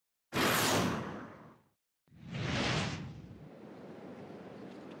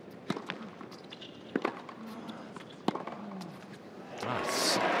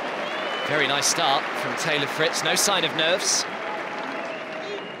Very nice start from Taylor Fritz, no sign of nerves.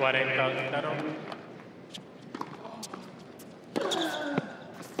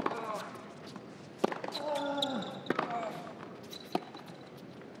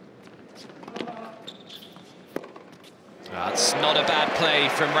 That's not a bad play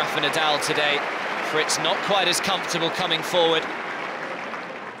from Rafa Nadal today. Fritz not quite as comfortable coming forward.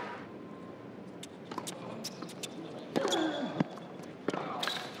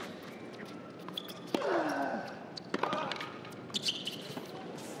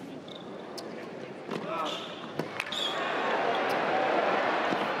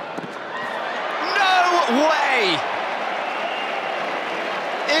 No way!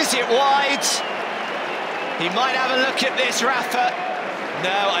 Is it wide? He might have a look at this, Rafa.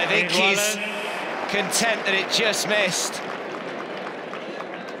 No, I think he's content that it just missed.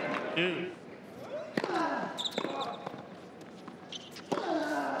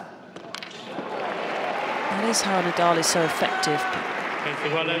 That is how Nadal is so effective.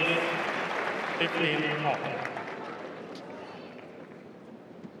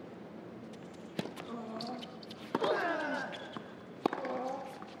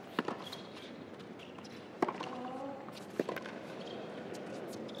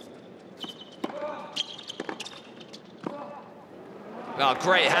 Oh,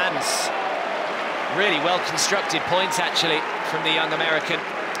 great hands. Really well-constructed points, actually, from the young American.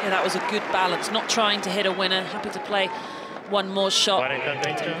 Yeah, that was a good balance, not trying to hit a winner, happy to play one more shot.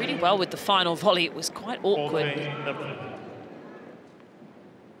 Did really well with the final volley. It was quite awkward.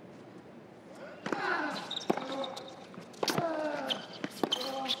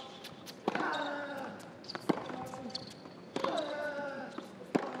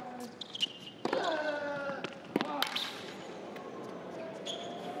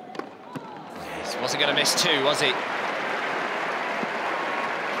 Wasn't going to miss two, was he?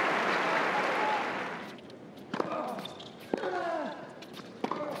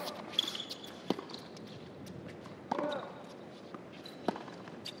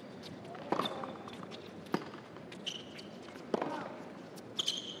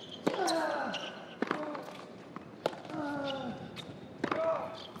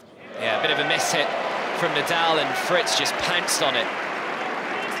 Yeah, a bit of a miss hit from Nadal, and Fritz just pounced on it.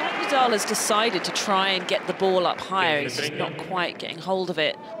 Nadal has decided to try and get the ball up higher. He's just not quite getting hold of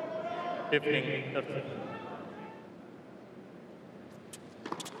it.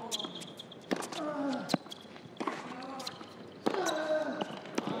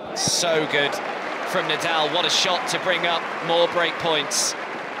 So good from Nadal. What a shot to bring up more break points.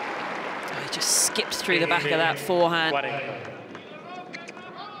 Oh, he just skipped through the back of that forehand.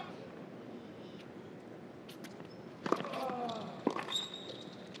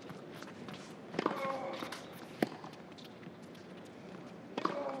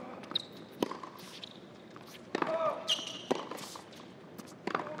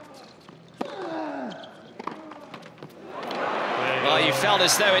 Well, you felt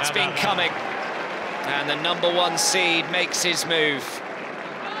as though it's been coming. And the #1 seed makes his move.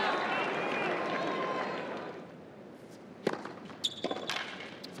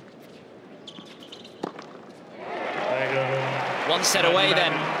 One set away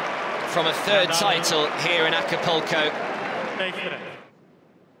then from a third title here in Acapulco.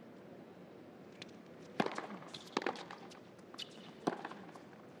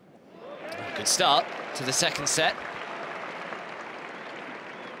 Good start to the second set.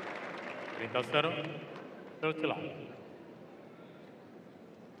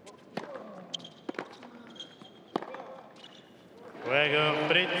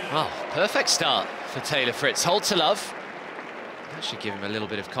 Well, perfect start for Taylor Fritz. Hold to love. That should give him a little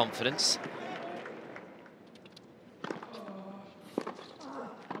bit of confidence.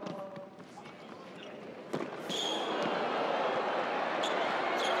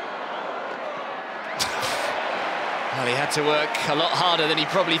 Well, he had to work a lot harder than he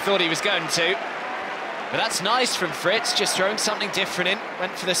probably thought he was going to. But that's nice from Fritz, just throwing something different in.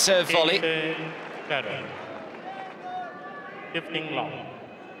 Went for the serve volley.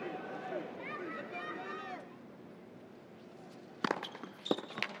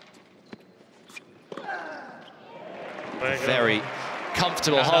 Very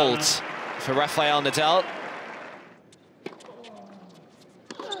comfortable hold for Rafael Nadal.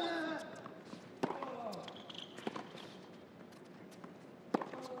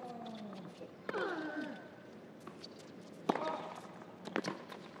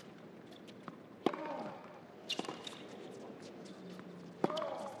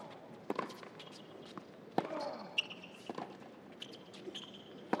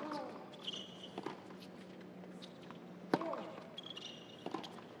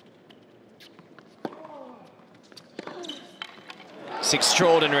 It's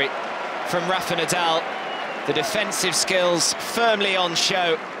extraordinary from Rafa Nadal. The defensive skills firmly on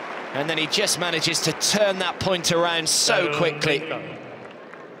show, and then he just manages to turn that point around so quickly.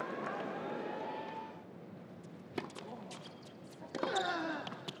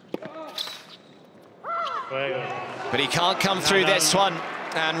 But he can't come through this one,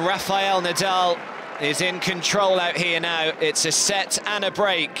 and Rafael Nadal is in control out here now. It's a set and a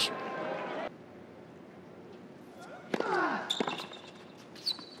break.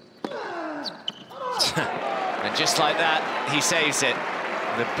 And just like that, he saves it.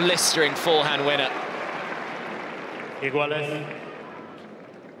 The blistering forehand winner. Iguales.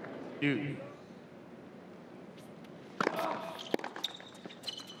 You.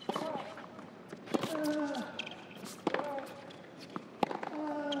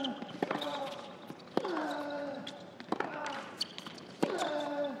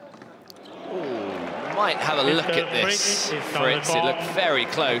 Might have a look at this, Fritz. It looked very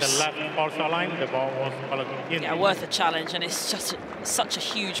close. Yeah, worth a challenge, and it's just such a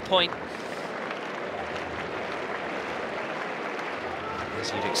huge point.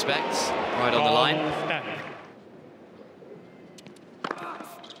 As you'd expect, right on the line.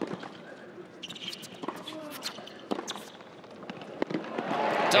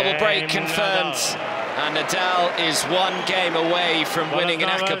 Double break confirmed, and Nadal is one game away from winning in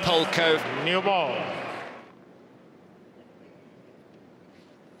Acapulco. New ball.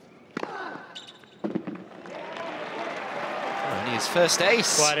 Only his first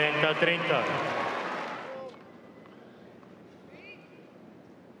ace. 40-30.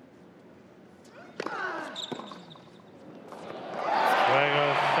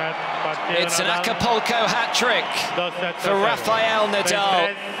 It's an Acapulco hat-trick for Rafael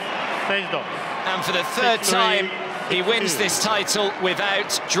Nadal. And for the third time, he wins this title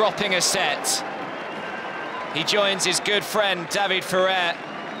without dropping a set. He joins his good friend David Ferrer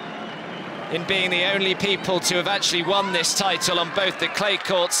in being the only people to have actually won this title on both the clay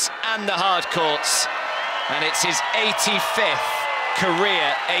courts and the hard courts. And it's his 85th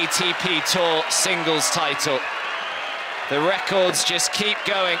career ATP Tour singles title. The records just keep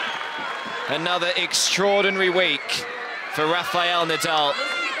going. Another extraordinary week for Rafael Nadal.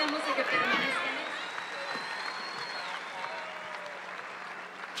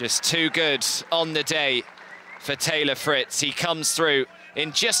 Just too good on the day for Taylor Fritz. He comes through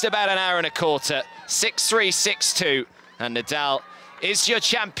in just about an hour and a quarter, 6-3, 6-2, and Nadal is your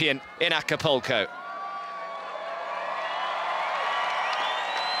champion in Acapulco.